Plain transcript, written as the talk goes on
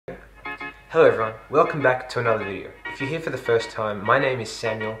Hello everyone, welcome back to another video. If you're here for the first time, my name is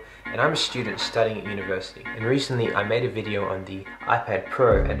Samuel and I'm a student studying at university. And recently I made a video on the iPad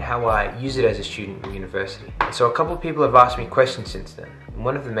Pro and how I use it as a student in university. And so a couple of people have asked me questions since then. And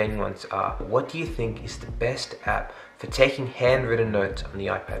one of the main ones are, what do you think is the best app for taking handwritten notes on the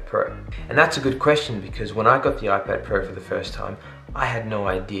iPad Pro? And that's a good question because when I got the iPad Pro for the first time, I had no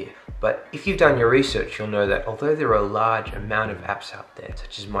idea. But if you've done your research, you'll know that although there are a large amount of apps out there,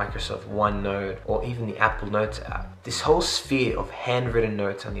 such as Microsoft OneNote or even the Apple Notes app, this whole sphere of handwritten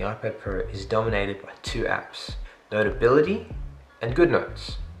notes on the iPad Pro is dominated by two apps, Notability and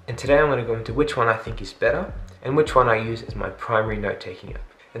Goodnotes. And today I'm going to go into which one I think is better and which one I use as my primary note-taking app.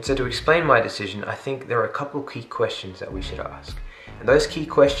 And so to explain my decision, I think there are a couple of key questions that we should ask. And those key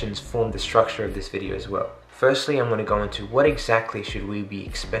questions form the structure of this video as well. Firstly, I'm going to go into what exactly should we be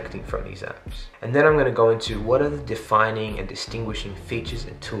expecting from these apps. And then I'm going to go into what are the defining and distinguishing features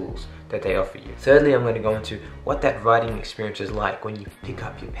and tools that they offer you. Thirdly, I'm going to go into what that writing experience is like when you pick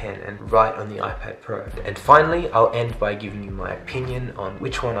up your pen and write on the iPad Pro. And finally, I'll end by giving you my opinion on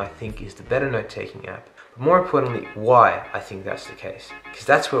which one I think is the better note-taking app. But more importantly, why I think that's the case. Because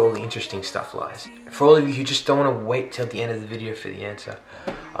that's where all the interesting stuff lies. For all of you who just don't want to wait till the end of the video for the answer,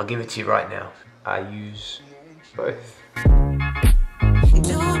 I'll give it to you right now. I use both. Do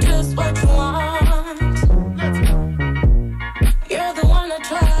just what you want. You're the one I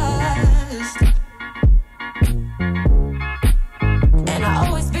trust, and I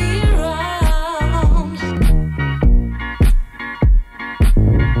always be around.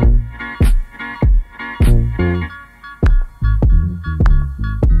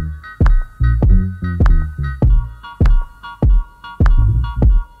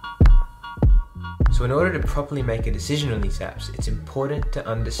 So in order to properly make a decision on these apps, it's important to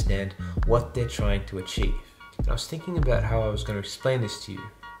understand what they're trying to achieve. And I was thinking about how I was going to explain this to you.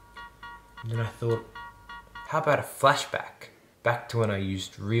 And then I thought, how about a flashback back to when I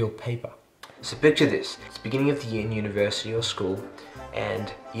used real paper? So picture this, it's the beginning of the year in university or school,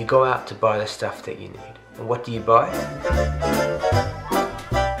 and you go out to buy the stuff that you need. And what do you buy? So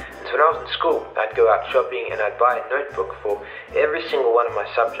when I was in school, I'd go out shopping and I'd buy a notebook for every single one of my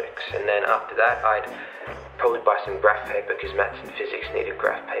subjects, and then after that I'd probably buy some graph paper because maths and physics needed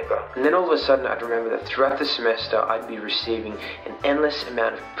graph paper. And then all of a sudden I'd remember that throughout the semester I'd be receiving an endless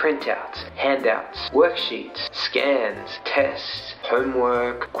amount of printouts, handouts, worksheets, scans, tests,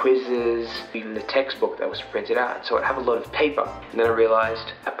 homework, quizzes, even the textbook that was printed out. And so I'd have a lot of paper. And then I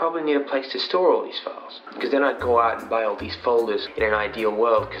realized I probably need a place to store all these files. Because then I'd go out and buy all these folders in an ideal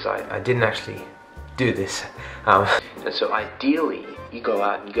world, because I didn't actually do this. And so ideally, you go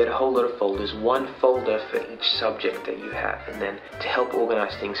out and get a whole lot of folders, one folder for each subject that you have. And then to help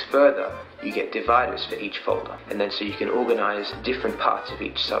organize things further, you get dividers for each folder. And then so you can organize different parts of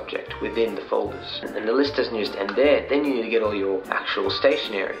each subject within the folders. And the list doesn't just end there. Then you need to get all your actual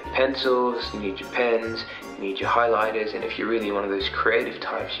stationery. Pencils, you need your pens, you need your highlighters, and if you're really one of those creative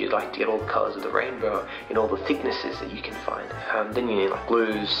types, you'd like to get all the colors of the rainbow in all the thicknesses that you can find. Then you need like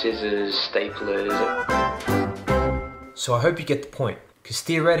glues, scissors, staplers. So I hope you get the point, because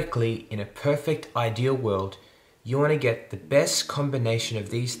theoretically, in a perfect ideal world, you want to get the best combination of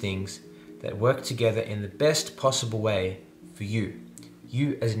these things that work together in the best possible way for you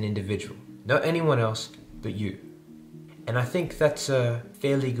as an individual, not anyone else but you. And I think that's a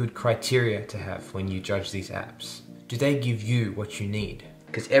fairly good criteria to have when you judge these apps. Do they give you what you need?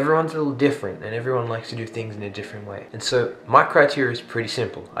 Because everyone's a little different and everyone likes to do things in a different way. And so my criteria is pretty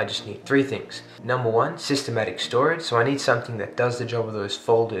simple. I just need three things. Number one, systematic storage. So I need something that does the job of those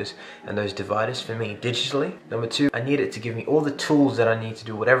folders and those dividers for me digitally. Number two, I need it to give me all the tools that I need to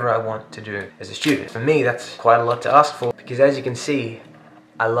do whatever I want to do as a student. For me, that's quite a lot to ask for, because as you can see,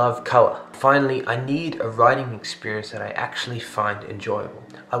 I love color. Finally, I need a writing experience that I actually find enjoyable.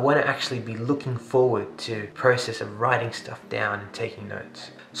 I want to actually be looking forward to the process of writing stuff down and taking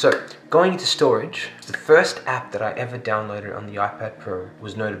notes. So, going into storage, the first app that I ever downloaded on the iPad Pro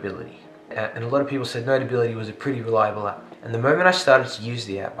was Notability. And a lot of people said Notability was a pretty reliable app. And the moment I started to use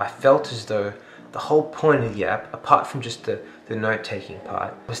the app, I felt as though the whole point of the app, apart from just the note-taking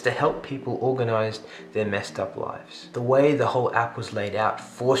part, was to help people organize their messed up lives. The way the whole app was laid out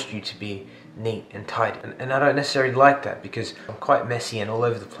forced you to be neat and tidy. And I don't necessarily like that because I'm quite messy and all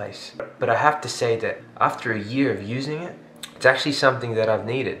over the place. But I have to say that after a year of using it, it's actually something that I've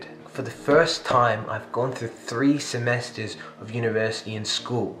needed. For the first time, I've gone through 3 semesters of university and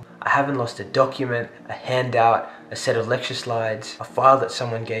school. I haven't lost a document, a handout, a set of lecture slides, a file that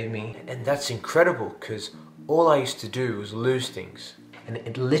someone gave me. And that's incredible because all I used to do was lose things. and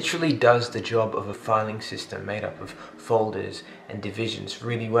it literally does the job of a filing system made up of folders and divisions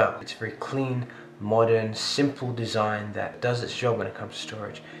really well. It's a very clean, modern, simple design that does its job when it comes to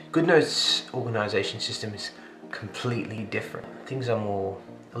storage. Goodnotes' organization system is completely different. Things are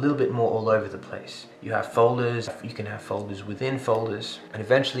a little bit more all over the place. You have folders, you can have folders within folders, and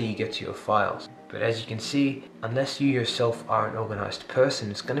eventually you get to your files. But as you can see, unless you yourself are an organized person,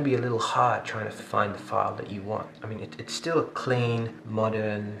 it's going to be a little hard trying to find the file that you want. I mean, it's still a clean,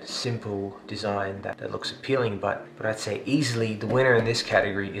 modern, simple design that looks appealing, but I'd say easily the winner in this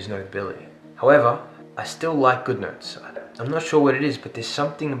category is Notability. However, I still like Goodnotes. I'm not sure what it is, but there's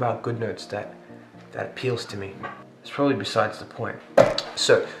something about Goodnotes that appeals to me. It's probably besides the point.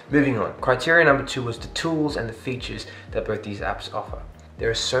 So, moving on. Criteria number 2 was the tools and the features that both these apps offer. There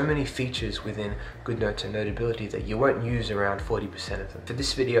are so many features within Goodnotes and Notability that you won't use around 40% of them. For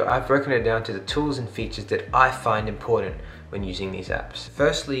this video, I've broken it down to the tools and features that I find important when using these apps.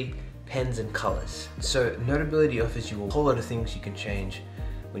 Firstly, pens and colors. So, Notability offers you a whole lot of things you can change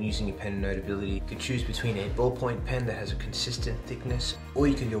when using your pen in Notability. You can choose between a ballpoint pen that has a consistent thickness, or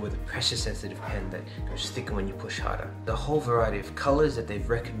you can go with a pressure sensitive pen that goes thicker when you push harder. The whole variety of colors that they've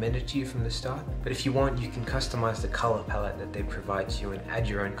recommended to you from the start, but if you want, you can customize the color palette that they provide to you and add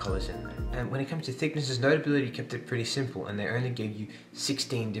your own colors in there. And when it comes to thicknesses, Notability kept it pretty simple, and they only gave you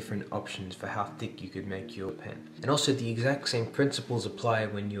 16 different options for how thick you could make your pen. And also the exact same principles apply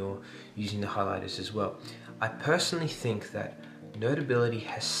when you're using the highlighters as well. I personally think that Notability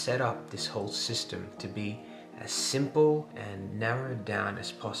has set up this whole system to be as simple and narrowed down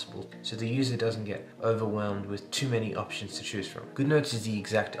as possible so the user doesn't get overwhelmed with too many options to choose from. Goodnotes is the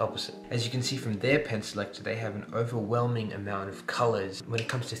exact opposite. As you can see from their pen selector, they have an overwhelming amount of colors. When it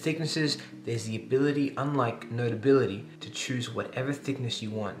comes to thicknesses, there's the ability, unlike Notability, to choose whatever thickness you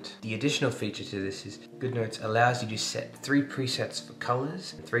want. The additional feature to this is Goodnotes allows you to set 3 presets for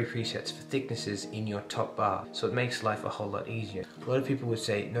colors and 3 presets for thicknesses in your top bar, so it makes life a whole lot easier. A lot of people would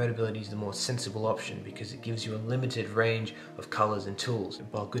say Notability is the more sensible option because it gives you a limited range of colors and tools,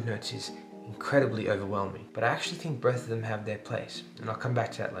 while Goodnotes is incredibly overwhelming. But I actually think both of them have their place, and I'll come back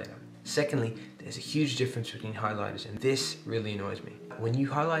to that later. Secondly, there's a huge difference between highlighters, and this really annoys me. When you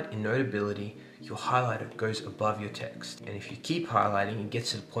highlight in Notability, your highlighter goes above your text, and if you keep highlighting, it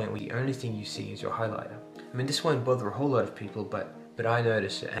gets to the point where the only thing you see is your highlighter. I mean, this won't bother a whole lot of people, but I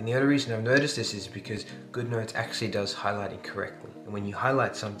notice it. And the other reason I've noticed this is because Goodnotes actually does highlighting correctly. And when you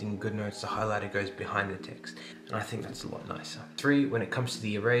highlight something in Goodnotes, the highlighter goes behind the text. And I think that's a lot nicer. 3, when it comes to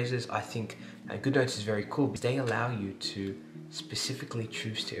the erasers, I think Goodnotes is very cool because they allow you to specifically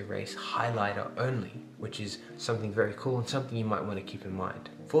choose to erase highlighter only, which is something very cool and something you might want to keep in mind.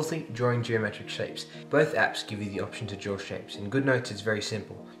 Fourthly, drawing geometric shapes. Both apps give you the option to draw shapes. In Goodnotes, it's very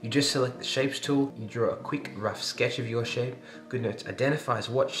simple. You just select the Shapes tool, you draw a quick rough sketch of your shape. Goodnotes identifies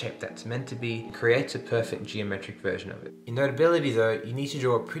what shape that's meant to be and creates a perfect geometric version of it. In Notability though, you need to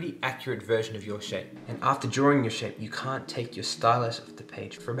draw a pretty accurate version of your shape. And after drawing your shape, you can't take your stylus off the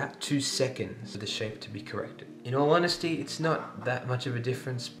page for about 2 seconds for the shape to be corrected. In all honesty, it's not that much of a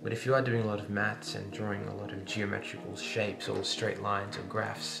difference, but if you are doing a lot of maths and drawing a lot of geometrical shapes or straight lines or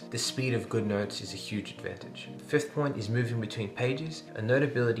graphs, the speed of Goodnotes is a huge advantage. The 5th point is moving between pages. In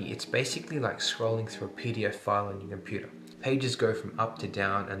Notability, it's basically like scrolling through a PDF file on your computer. Pages go from up to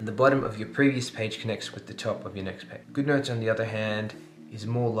down, and the bottom of your previous page connects with the top of your next page. Goodnotes, on the other hand, is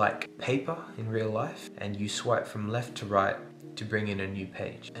more like paper in real life, and you swipe from left to right to bring in a new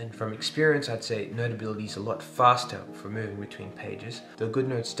page. And from experience, I'd say Notability is a lot faster for moving between pages, though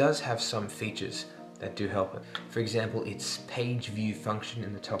Goodnotes does have some features that do help it. For example, its page view function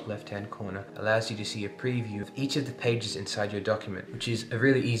in the top left-hand corner allows you to see a preview of each of the pages inside your document, which is a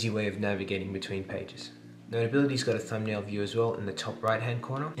really easy way of navigating between pages. Notability's got a thumbnail view as well in the top right-hand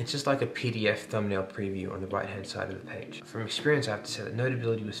corner. It's just like a PDF thumbnail preview on the right-hand side of the page. From experience, I have to say that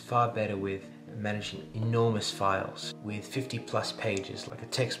Notability was far better with managing enormous files with 50+ pages like a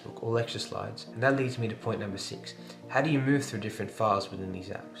textbook or lecture slides. And that leads me to point number 6. How do you move through different files within these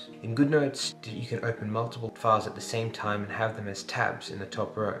apps? In Goodnotes, you can open multiple files at the same time and have them as tabs in the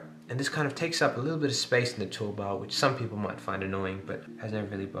top row. And this kind of takes up a little bit of space in the toolbar, which some people might find annoying, but has never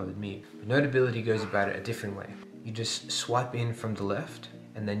really bothered me. But Notability goes about it a different way. You just swipe in from the left,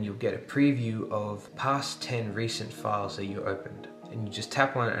 and then you'll get a preview of past 10 recent files that you opened. And you just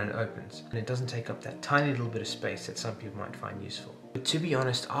tap on it and it opens. And it doesn't take up that tiny little bit of space that some people might find useful. But to be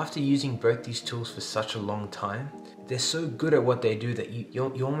honest, after using both these tools for such a long time, they're so good at what they do that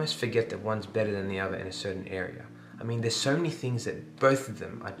you almost forget that one's better than the other in a certain area. I mean, there's so many things that both of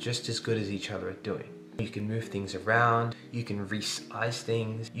them are just as good as each other at doing. You can move things around, you can resize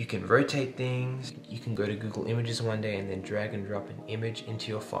things, you can rotate things, you can go to Google Images one day and then drag and drop an image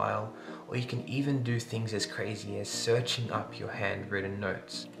into your file, or you can even do things as crazy as searching up your handwritten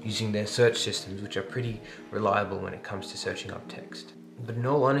notes using their search systems, which are pretty reliable when it comes to searching up text. But in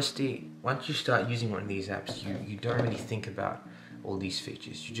all honesty, once you start using one of these apps, you don't really think about all these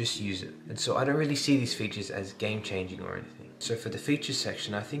features, you just use it. And so I don't really see these features as game changing or anything. So for the features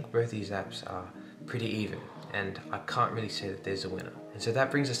section, I think both these apps are pretty even, and I can't really say that there's a winner. And so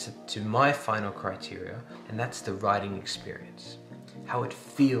that brings us to my final criteria, and that's the writing experience. How it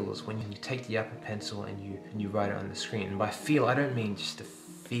feels when you take the Apple Pencil and you write it on the screen. And by feel, I don't mean just the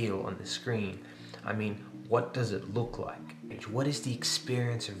feel on the screen. I mean, what does it look like? What is the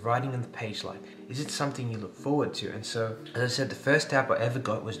experience of writing on the page like? Is it something you look forward to? And so, as I said, the first app I ever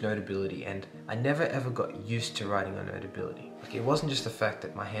got was Notability, and I never ever got used to writing on Notability. Like, it wasn't just the fact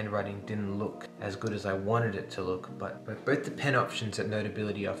that my handwriting didn't look as good as I wanted it to look, but both the pen options that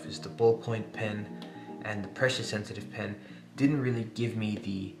Notability offers, the ballpoint pen and the pressure sensitive pen, didn't really give me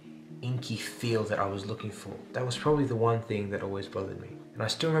the inky feel that I was looking for. That was probably the one thing that always bothered me. And I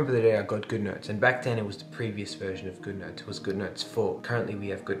still remember the day I got Goodnotes, and back then it was the previous version of Goodnotes. It was Goodnotes 4. Currently we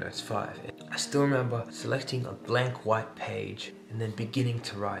have Goodnotes 5. And I still remember selecting a blank white page and then beginning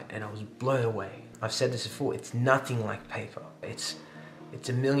to write, and I was blown away. I've said this before, it's nothing like paper. It's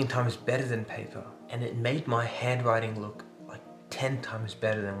a million times better than paper, and it made my handwriting look like 10 times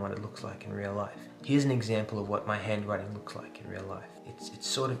better than what it looks like in real life. Here's an example of what my handwriting looks like in real life. It's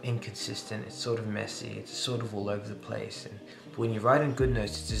sort of inconsistent, it's sort of messy, it's sort of all over the place. And when you write in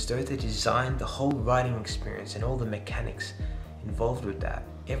Goodnotes, it's as though they designed the whole writing experience and all the mechanics involved with that.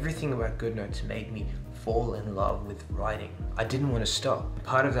 Everything about Goodnotes made me fall in love with writing. I didn't want to stop.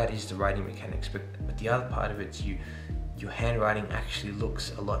 Part of that is the writing mechanics, but the other part of it's your handwriting actually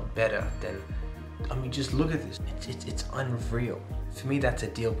looks a lot better than, I mean, just look at this. It's unreal. For me, that's a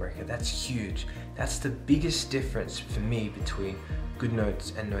deal breaker. That's huge. That's the biggest difference for me between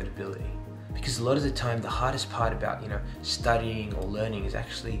Goodnotes and Notability. Because a lot of the time, the hardest part about, studying or learning is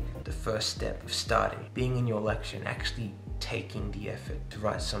actually the first step of starting. Being in your lecture and actually taking the effort to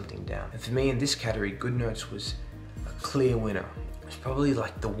write something down. And for me, in this category, Goodnotes was a clear winner. It was probably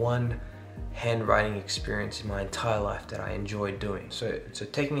like the one handwriting experience in my entire life that I enjoyed doing. So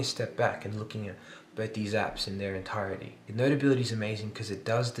taking a step back and looking at both these apps in their entirety. Notability is amazing because it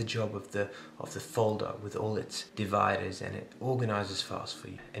does the job of the folder with all its dividers, and it organizes files for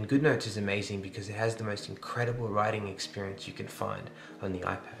you. And Goodnotes is amazing because it has the most incredible writing experience you can find on the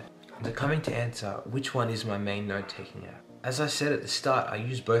iPad. So coming to answer, which one is my main note-taking app? As I said at the start, I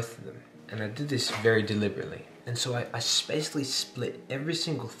use both of them, and I did this very deliberately. And so I basically split every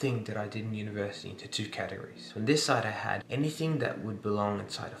single thing that I did in university into two categories. On this side I had anything that would belong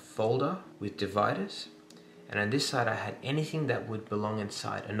inside a folder with dividers, and on this side I had anything that would belong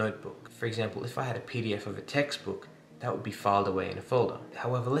inside a notebook. For example, if I had a PDF of a textbook, that would be filed away in a folder.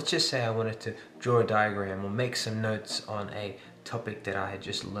 However, let's just say I wanted to draw a diagram or make some notes on a topic that I had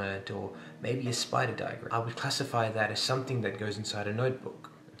just learned, or maybe a spider diagram. I would classify that as something that goes inside a notebook.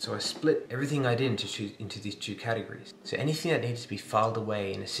 So I split everything I did into these two categories. So anything that needed to be filed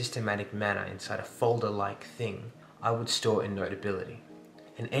away in a systematic manner inside a folder-like thing, I would store in Notability.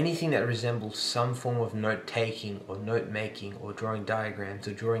 And anything that resembles some form of note-taking or note-making or drawing diagrams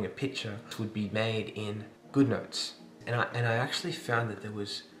or drawing a picture would be made in Goodnotes. And I actually found that there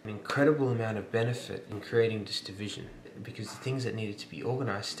was an incredible amount of benefit in creating this division, because the things that needed to be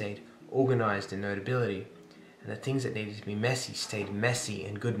organized stayed organized in Notability, and the things that needed to be messy stayed messy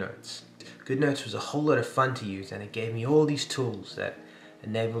in Goodnotes. Goodnotes was a whole lot of fun to use, and it gave me all these tools that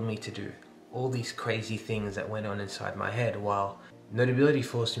enabled me to do all these crazy things that went on inside my head, while Notability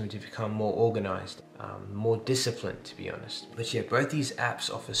forced me to become more organized, more disciplined, to be honest. But yeah, both these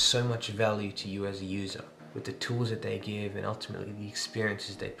apps offer so much value to you as a user, with the tools that they give and ultimately the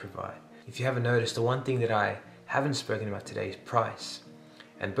experiences they provide. If you haven't noticed, the one thing that I haven't spoken about today is price.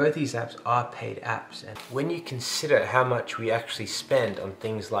 And both these apps are paid apps, and when you consider how much we actually spend on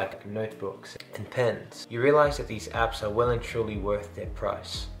things like notebooks and pens, you realize that these apps are well and truly worth their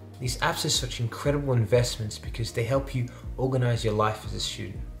price. These apps are such incredible investments because they help you organize your life as a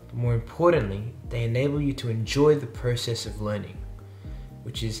student. But more importantly, they enable you to enjoy the process of learning,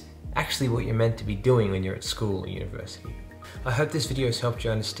 which is actually what you're meant to be doing when you're at school or university. I hope this video has helped you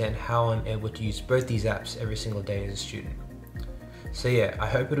understand how I'm able to use both these apps every single day as a student. So yeah, I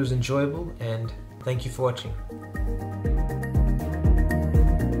hope it was enjoyable, and thank you for watching.